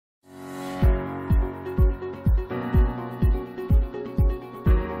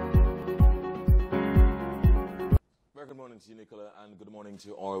morning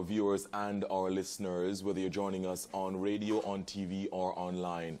to our viewers and our listeners, whether you're joining us on radio, on TV, or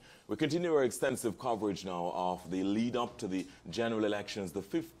online. We continue our extensive coverage now of the lead up to the general elections, the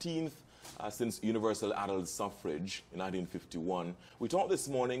 15th since universal adult suffrage in 1951. We talked this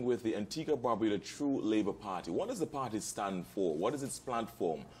morning with the Antigua and Barbuda True Labour Party. What does the party stand for? What is its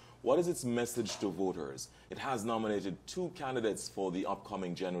platform? What is its message to voters? It has nominated 2 candidates for the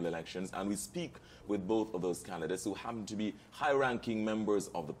upcoming general elections, and we speak with both of those candidates who happen to be high-ranking members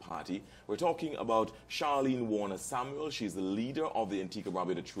of the party. We're talking about Sharlene Warner-Samuel. She's the leader of the Antigua and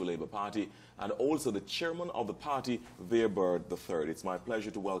Barbuda True Labour Party and also the chairman of the party, Vere III. It's my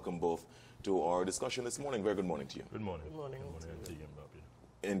pleasure to welcome both to our discussion this morning. Very good morning to you. Good morning. Good morning. Good morning, Antigua and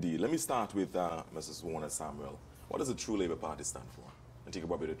Barbuda. Indeed. Let me start with Mrs. Warner-Samuel. What does the True Labour Party stand for?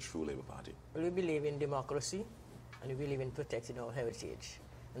 Antigua and Barbuda True Labour Party. Well, we believe in democracy and we believe in protecting our heritage.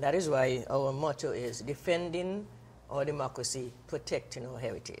 And that is why our motto is defending our democracy, protecting our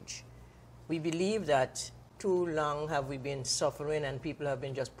heritage. We believe that too long have we been suffering and people have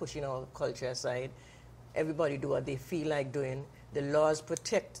been just pushing our culture aside. Everybody do what they feel like doing. The laws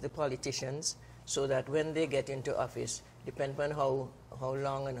protect the politicians so that when they get into office, depending on how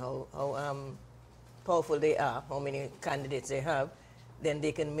long and how powerful they are, how many candidates they have, then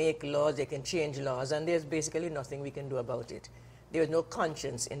they can make laws, they can change laws, and there's basically nothing we can do about it. There is no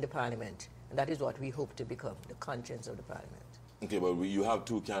conscience in the parliament, and that is what we hope to become, the conscience of the parliament. Okay, well, you have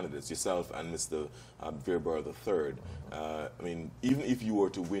 2 candidates, yourself and Mr. Vere III. I mean, even if you were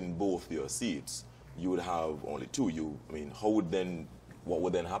to win both your seats, you would have only 2. What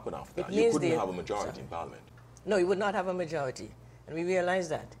would then happen after that? You couldn't have a majority in parliament. No, you would not have a majority, and we realize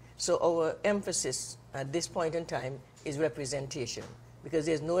that. So our emphasis at this point in time is representation, because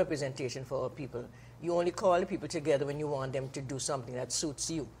there's no representation for our people. You only call the people together when you want them to do something that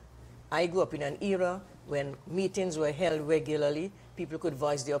suits you. I grew up in an era when meetings were held regularly, people could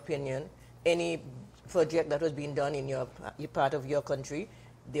voice their opinion. Any project that was being done in your part of your country,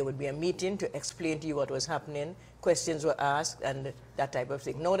 there would be a meeting to explain to you what was happening, questions were asked, and that type of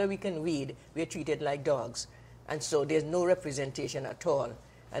thing. Now that we can read, we are treated like dogs, and so there's no representation at all.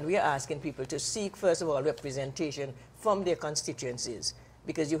 And we are asking people to seek, first of all, representation from their constituencies,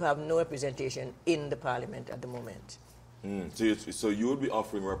 because you have no representation in the parliament at the moment. So you would be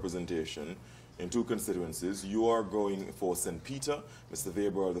offering representation in 2 constituencies. You are going for St. Peter, Mr.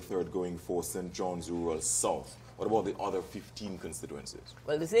 Vere III going for St. John's Rural South. What about the other 15 constituencies?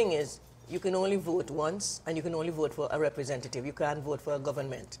 Well, the thing is, you can only vote once, and you can only vote for a representative. You can't vote for a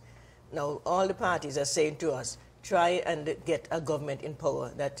government. Now, all the parties are saying to us, try and get a government in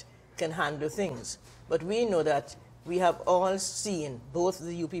power that can handle things. But we know that we have all seen both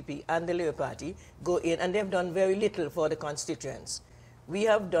the UPP and the Labour Party go in, and they've done very little for the constituents. We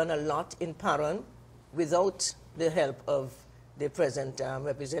have done a lot in Paron without the help of the present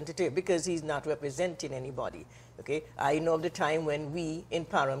representative, because he's not representing anybody. Okay? I know of the time when we in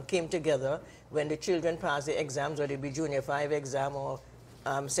Paron came together, when the children passed the exams, whether it be junior 5 exam or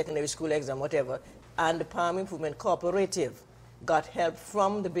secondary school exam, whatever, and the Palm Improvement Cooperative got help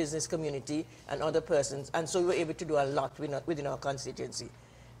from the business community and other persons, and so we were able to do a lot within our constituency.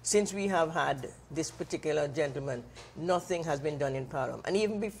 Since we have had this particular gentleman, nothing has been done in Param. And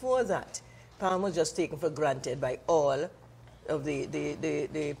even before that, Param was just taken for granted by all of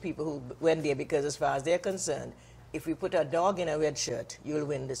the people who went there, because as far as they're concerned, if we put a dog in a red shirt, you'll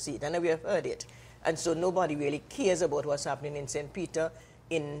win the seat. And we have heard it. And so nobody really cares about what's happening in St. Peter.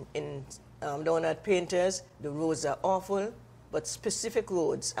 Down at Painters, the roads are awful, but specific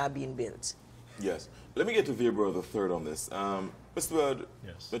roads are being built. Yes. Let me get to Vere III on this. Mr. Bird,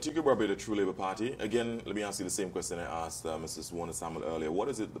 yes. The Antigua and Barbuda True Labour Party, again, let me ask you the same question I asked Mrs. Warner-Samuel earlier. What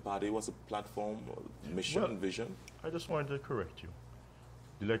is it, the party? What's the platform, mission, vision? I just wanted to correct you.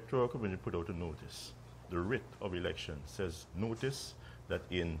 The Electoral Commission put out a notice. The writ of election says notice that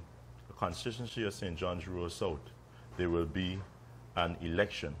in the constituency of St. John's Rural South, there will be an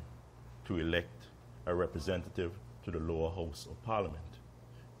election to elect a representative to the lower house of parliament.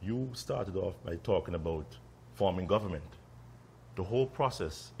 You started off by talking about forming government. The whole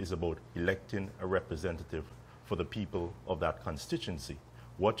process is about electing a representative for the people of that constituency.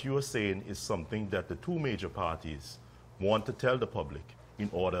 What you are saying is something that the 2 major parties want to tell the public in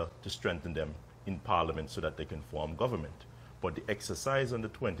order to strengthen them in parliament so that they can form government. But the exercise on the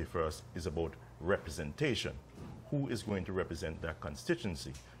 21st is about representation. Who is going to represent that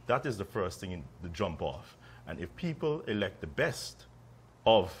constituency? That is the first thing to jump off. And if people elect the best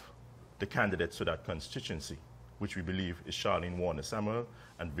of the candidates for that constituency, which we believe is Sharlene Warner-Samuel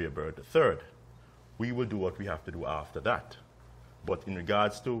and Vere III, we will do what we have to do after that. But in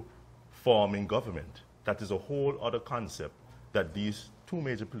regards to forming government, that is a whole other concept that these two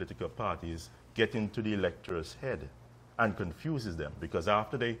major political parties get into the electorate's head and confuses them, because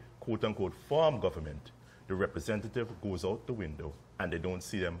after they quote-unquote form government, the representative goes out the window and they don't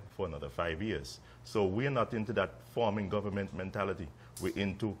see them for another 5 years. So we're not into that forming government mentality. We're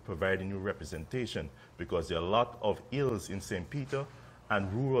into providing you representation, because there are a lot of ills in St. Peter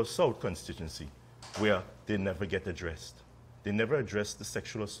and rural South constituency where they never get addressed. They never address the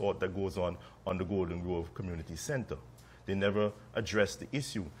sexual assault that goes on the Golden Grove Community Center. They never address the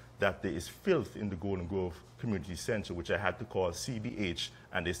issue that there is filth in the Golden Grove Community Center, which I had to call CBH,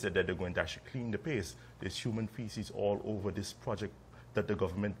 and they said that they're going to actually clean the place. There's human feces all over this project that the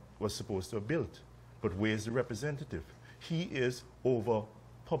government was supposed to have built. But where's the representative? He is over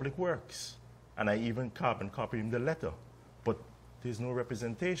public works, and I even carbon copy him the letter, but there's no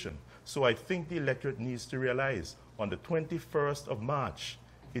representation. So I think the electorate needs to realize on the 21st of March,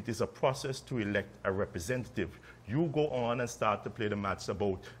 it is a process to elect a representative. You go on and start to play the maths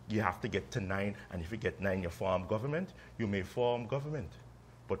about you have to get to 9, and if you get 9, you form government. You may form government,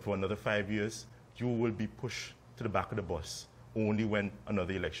 but for another 5 years, you will be pushed to the back of the bus only when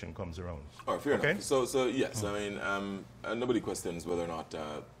another election comes around. All right, fair enough. So yes, I mean, nobody questions whether or not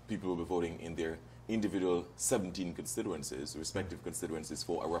people will be voting in their individual 17 constituencies, respective constituencies,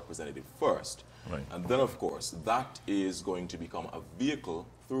 for a representative first. Right. And then, of course, that is going to become a vehicle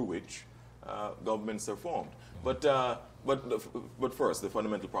through which governments are formed. But first, the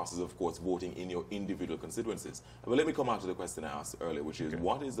fundamental process, of course, voting in your individual constituencies. But let me come out to the question I asked earlier, which is,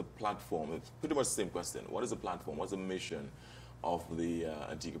 what is the platform? It's pretty much the same question. What is the platform? What's the mission of the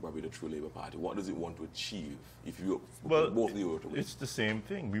Antigua and Barbuda True Labour Party? What does it want to achieve? If you both of you were to win? It's the same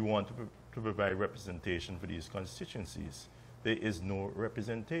thing. We want to provide representation for these constituencies. There is no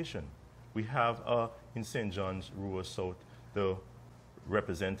representation. We have in St. John's Rural South, the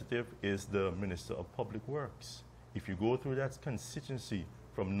representative is the Minister of Public Works. If you go through that constituency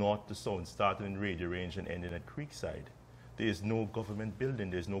from north to south, starting in Radio Range and ending at Creekside, there is no government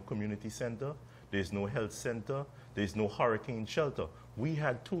building, there's no community center, there's no health center, there's no hurricane shelter. We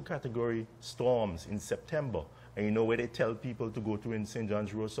had 2 category storms in September, and you know where they tell people to go to in St.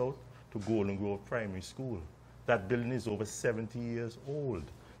 John's Rural South? To Golden Grove Primary School. That building is over 70 years old.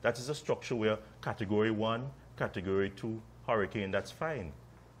 That is a structure where Category 1, Category 2, hurricane, that's fine.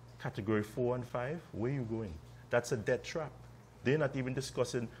 Category 4 and 5, where are you going? That's a death trap. They're not even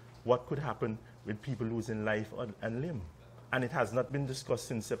discussing what could happen with people losing life and limb. And it has not been discussed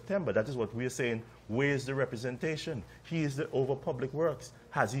since September. That is what we're saying. Where's the representation? He is the over public works.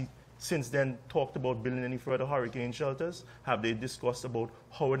 Has he since then talked about building any further hurricane shelters? Have they discussed about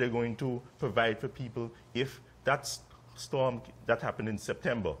how are they going to provide for people if that storm that happened in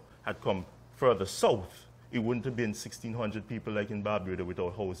September had come further south? It wouldn't have been 1,600 people like in Barbuda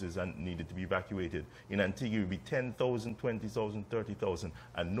without houses and needed to be evacuated. In Antigua, it would be 10,000, 20,000, 30,000.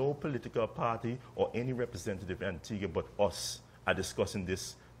 And no political party or any representative in Antigua but us are discussing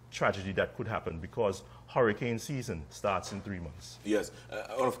this tragedy that could happen, because hurricane season starts in 3 months. Yes.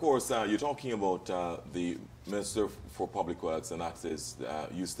 Of course, you're talking about the Minister for Public Works, and that is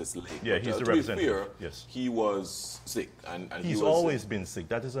Eustace Lake. Yeah, he's the representative. To be fair, yes. He was sick. And he's always been sick.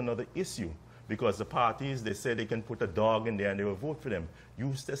 That is another issue. Because the parties, they say they can put a dog in there and they will vote for them.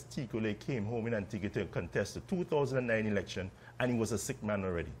 Eustace Lake came home in Antigua to contest the 2009 election, and he was a sick man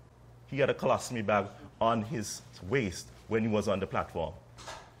already. He had a colostomy bag on his waist when he was on the platform.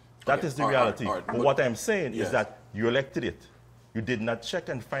 That is the reality. All right. But what I'm saying is that you elected it. You did not check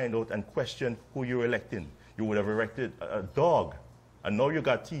and find out and question who you're electing. You would have elected a dog. And now you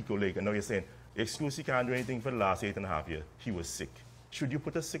got Lake, and now you're saying, excuse, he can't do anything for the last 8.5 years. He was sick. Should you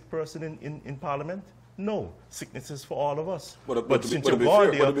put a sick person in Parliament? No. Sickness is for all of us. But since you're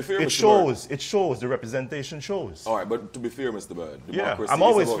born there, it shows, the representation shows. All right, but to be fair, Mr. Bird, I'm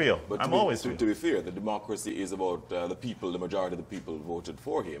always fair. To be fair, the democracy is about the people, the majority of the people voted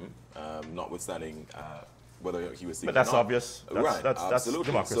for him, notwithstanding whether he was sick or not. But that's obvious. That's absolutely.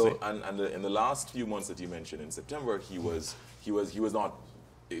 Democracy. So, and in the last few months that you mentioned in September, he was not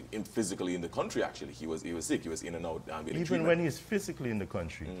physically in the country. Actually, he was sick. He was in and out. Even when he's physically in the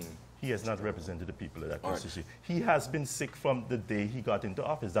country, he has not represented the people of that constituency. Right. He has been sick from the day he got into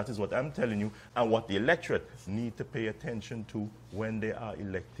office. That is what I'm telling you, and what the electorate need to pay attention to when they are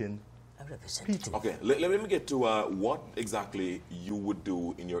electing people. Okay, let me get to what exactly you would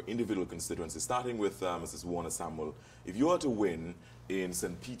do in your individual constituency, starting with Mrs. Warner Samuel. If you were to win in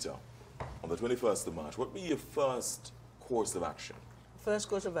St. Peter on the 21st of March, what would be your first course of action? First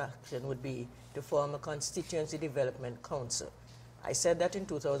course of action would be to form a Constituency Development Council. I said that in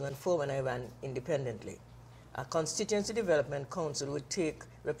 2004 when I ran independently. A Constituency Development Council would take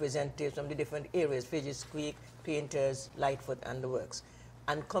representatives from the different areas, Fidges Creek, Painters, Lightfoot, and the works.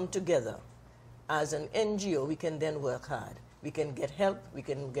 and come together as an NGO, we can then work hard. We can get help, we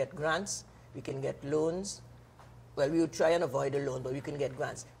can get grants, we can get loans. Well, we would try and avoid a loan, but we can get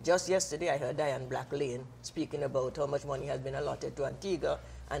grants. Just yesterday, I heard Diane Black-Lane speaking about how much money has been allotted to Antigua,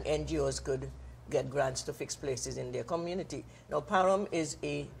 and NGOs could get grants to fix places in their community. Now, Param is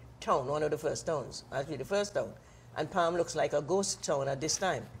a town, one of the first towns, actually the first town, and Param looks like a ghost town at this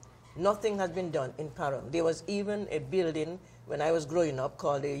time. Nothing has been done in Param. There was even a building when I was growing up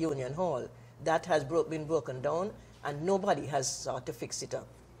called the Union Hall. That has been broken down, and nobody has sought to fix it up.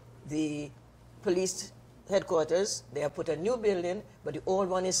 The police headquarters, they have put a new building, but the old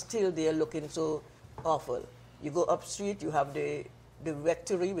one is still there looking so awful. You go up street, you have the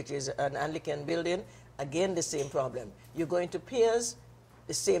rectory, which is an Anglican building. Again, the same problem. You go into Piers,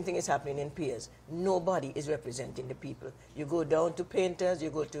 the same thing is happening in Piers. Nobody is representing the people. You go down to Painters, you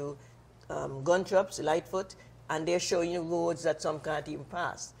go to Guntrops, Lightfoot, and they're showing you roads that some can't even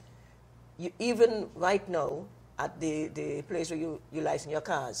pass. Even right now, at the place where you license your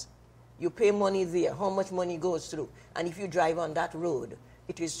cars, you pay money there, how much money goes through. And if you drive on that road,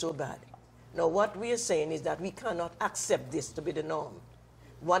 it is so bad. Now, what we are saying is that we cannot accept this to be the norm.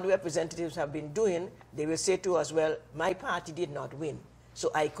 What representatives have been doing, they will say to us, well, my party did not win, so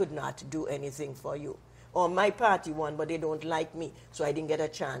I could not do anything for you. Or my party won, but they don't like me, so I didn't get a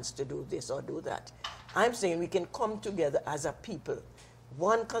chance to do this or do that. I'm saying we can come together as a people,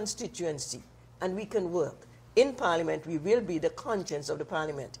 one constituency, and we can work. In Parliament, we will be the conscience of the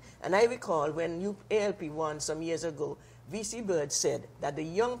Parliament. And I recall when ALP won some years ago, V.C. Bird said that the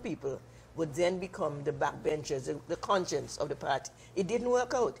young people would then become the backbenchers, the conscience of the party. It didn't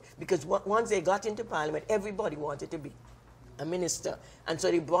work out, because once they got into Parliament, everybody wanted to be a minister. And so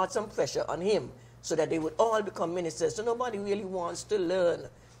they brought some pressure on him so that they would all become ministers. So nobody really wants to learn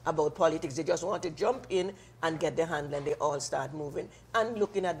about politics. They just want to jump in and get their handle, and they all start moving and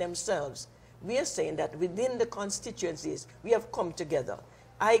looking at themselves. We are saying that within the constituencies, we have come together.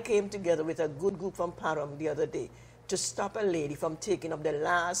 I came together with a good group from Param the other day to stop a lady from taking up the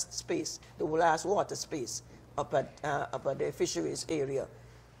last space, the last water space up at the fisheries area.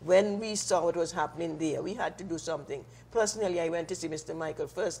 When we saw what was happening there, we had to do something. Personally, I went to see Mr. Michael.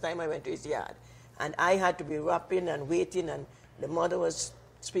 First time I went to his yard. And I had to be rapping and waiting, and the mother was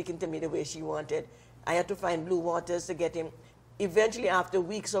speaking to me the way she wanted. I had to find blue waters to get him. Eventually, after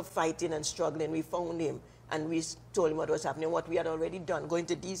weeks of fighting and struggling, we found him, and we told him what was happening, what we had already done, going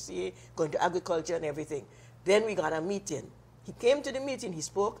to DCA, going to agriculture and everything. Then we got a meeting. He came to the meeting, he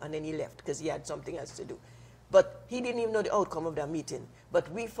spoke, and then he left because he had something else to do. But he didn't even know the outcome of that meeting.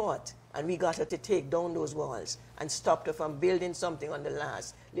 But we fought, and we got her to take down those walls and stopped her from building something on the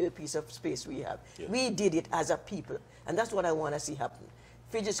last little piece of space we have. Yes. We did it as a people, and that's what I want to see happen.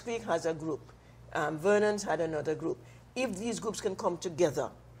 Fidges Creek has a group. Vernon's had another group. If these groups can come together,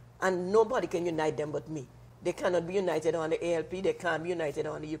 and nobody can unite them but me. They cannot be united on the ALP, they can't be united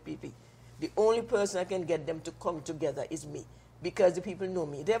on the UPP. The only person I can get them to come together is me, because the people know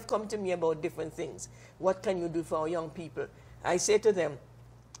me. They have come to me about different things. What can you do for our young people? I say to them,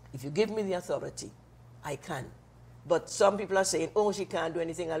 if you give me the authority, I can. But some people are saying, oh, she can't do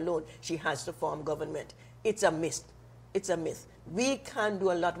anything alone. She has to form government. It's a myth. It's a myth. We can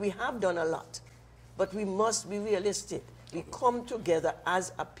do a lot. We have done a lot. But we must be realistic. We come together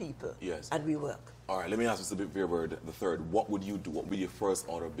as a people, yes, and we work. All right, let me ask Mr. Vere the third. What would you do? What would be your first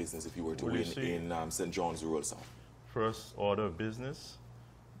order of business if you were to win in St. John's Rural South? First order of business,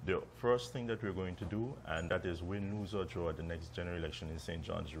 the first thing that we're going to do, and that is win, lose, or draw at the next general election in St.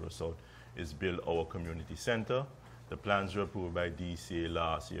 John's Rural South, is build our community center. The plans were approved by DCA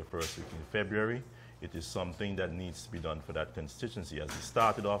last year, first week in February. It is something that needs to be done for that constituency. As we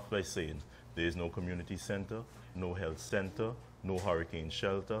started off by saying, there is no community center, no health center, no hurricane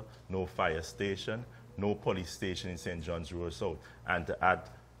shelter, no fire station, no police station in St. John's Rural South. And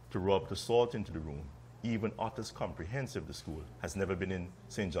to rub the salt into the room, even Otters Comprehensive, the school, has never been in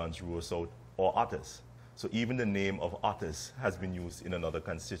St. John's Rural South or Otters. So even the name of Otters has been used in another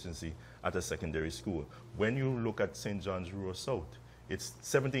constituency at a secondary school. When you look at St. John's Rural South, it's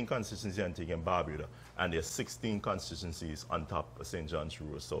 17 constituencies in Antigua and Barbuda, and there's 16 constituencies on top of St. John's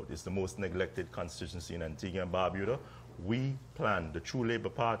Rural South. It's the most neglected constituency in Antigua and Barbuda. We plan, the True Labour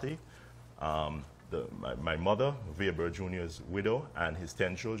Party, my mother, Vere Jr.'s widow, and his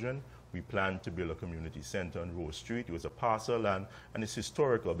 10 children, we plan to build a community center on Rose Street. It was a parcel of land, and it's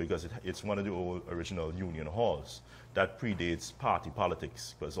historical because it's one of the old original union halls that predates party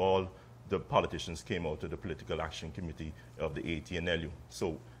politics, because all the politicians came out of the Political Action Committee of the ATNLU.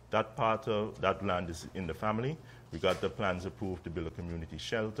 So that part of that land is in the family. We got the plans approved to build a community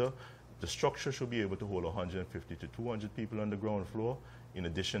shelter. The structure should be able to hold 150 to 200 people on the ground floor. In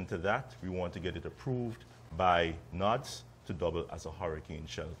addition to that, we want to get it approved by NODS to double as a hurricane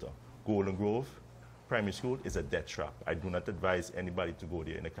shelter. Golden Grove Primary School is a death trap. I do not advise anybody to go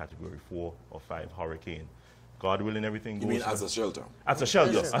there in a category 4 or 5 hurricane. God willing, everything goes. You mean as a shelter? As a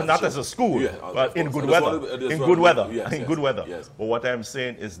shelter, Yes, and not as a school, Yeah, but in good that's weather. what- In good weather. Yes, In yes, good weather. yes. But what I'm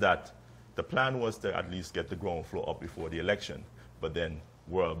saying is that the plan was to at least get the ground floor up before the election. But then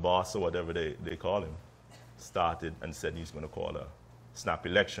World Boss, or whatever they call him, started and said he's going to call a snap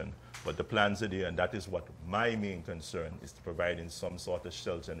election. But the plans are there, and that is what my main concern is, to providing some sort of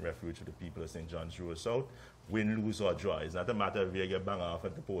shelter and refuge to the people of St. John's River South, win, lose, or draw. It's not a matter of you get bang off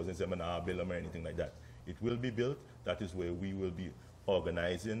at the polls and say, I'm not build them or anything like that. It will be built. That is where we will be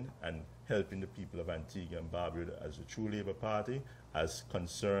organizing and helping the people of Antigua and Barbuda as a true Labour Party, as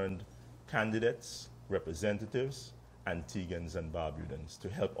concerned candidates, representatives, Antiguans and Barbudans, to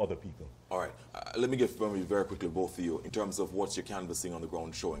help other people. All right. Let me get from you very quickly, both of you, in terms of what you're canvassing on the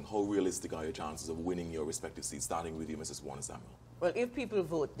ground showing. How realistic are your chances of winning your respective seats, starting with you, Mrs. Warner-Samuel? Well, if people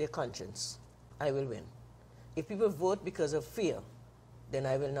vote their conscience, I will win. If people vote because of fear, then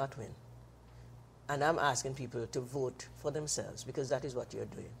I will not win. And I'm asking people to vote for themselves, because that is what you're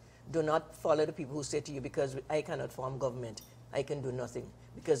doing. Do not follow the people who say to you, because I cannot form government, I can do nothing.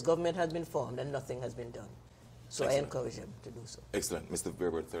 Because government has been formed and nothing has been done. So Excellent. I encourage them to do so. Excellent. Mr.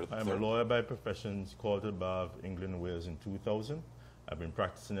 Vere, third. I'm a lawyer by profession, called to the bar of England and Wales in 2000. I've been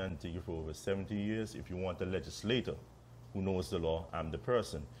practicing in Antigua for over 70 years. If you want a legislator who knows the law, I'm the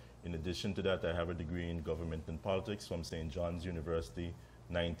person. In addition to that, I have a degree in government and politics from St. John's University,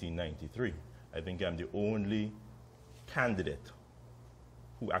 1993. I think I'm the only candidate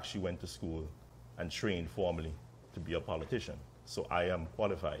who actually went to school and trained formally to be a politician. So I am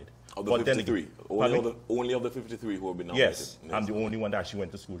qualified. Of the But then 53? again, Only of the 53 who have been nominated? yes, I'm the only one that actually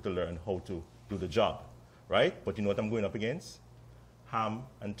went to school to learn how to do the job, right? But you know what I'm going up against? Ham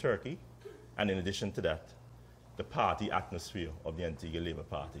and turkey, and in addition to that, the party atmosphere of the Antigua Labour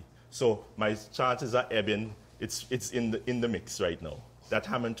Party. So my chances are ebbing. It's in the mix right now. That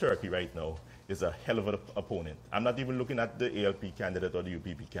ham and turkey right now is a hell of an opponent. I'm not even looking at the ALP candidate or the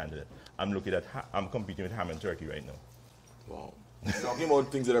UPP candidate. I'm competing with ham and turkey right now. Wow. Talking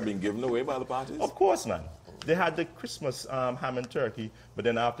about things that are being given away by the parties? Of course, man. They had the Christmas ham and turkey, but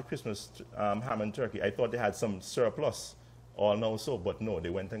then after Christmas ham and turkey, I thought they had some surplus all now so, but no, they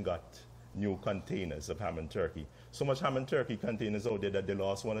went and got new containers of ham and turkey. So much ham and turkey containers out there that they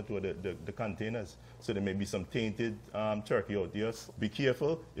lost one or two of the containers. So there may be some tainted turkey out there. Be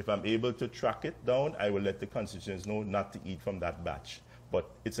careful. If I'm able to track it down, I will let the constituents know not to eat from that batch. But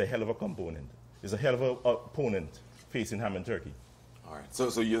it's a hell of a component. It's a hell of an opponent facing ham and turkey. All right.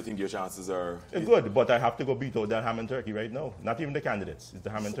 So you think your chances are... Good, but I have to go beat out that ham and turkey right now. Not even the candidates. It's the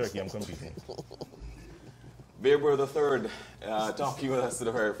ham and turkey I'm competing with. Vere the third, talking with us in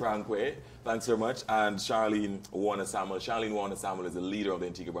a very frank way. Thanks very much. And Sharlene Warner-Samuel. Sharlene Warner-Samuel is the leader of the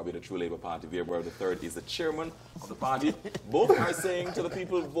Antigua and Barbuda True Labour Party. Vere the third is the chairman of the party. Both are saying to the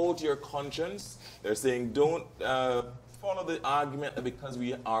people, vote your conscience. They're saying don't follow the argument that because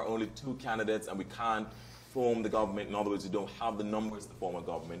we are only 2 candidates and we can't form the government, in other words, you don't have the numbers to form a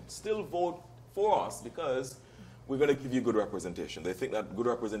government, still vote for us because we're going to give you good representation. They think that good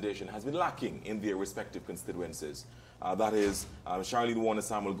representation has been lacking in their respective constituencies. That is Sharlene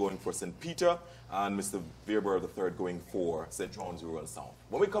Warner-Samuel going for St. Peter and Mr. Vere III going for St. John's Rural South.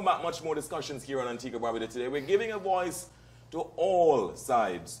 When we come back, much more discussions here on Antigua and Barbuda today. We're giving a voice to all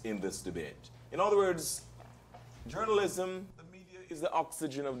sides in this debate. In other words, journalism, the media is the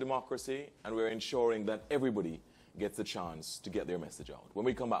oxygen of democracy, and we're ensuring that everybody gets a chance to get their message out. When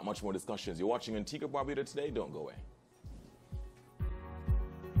we come back, much more discussions. You're watching Antigua and Barbuda today. Don't go away.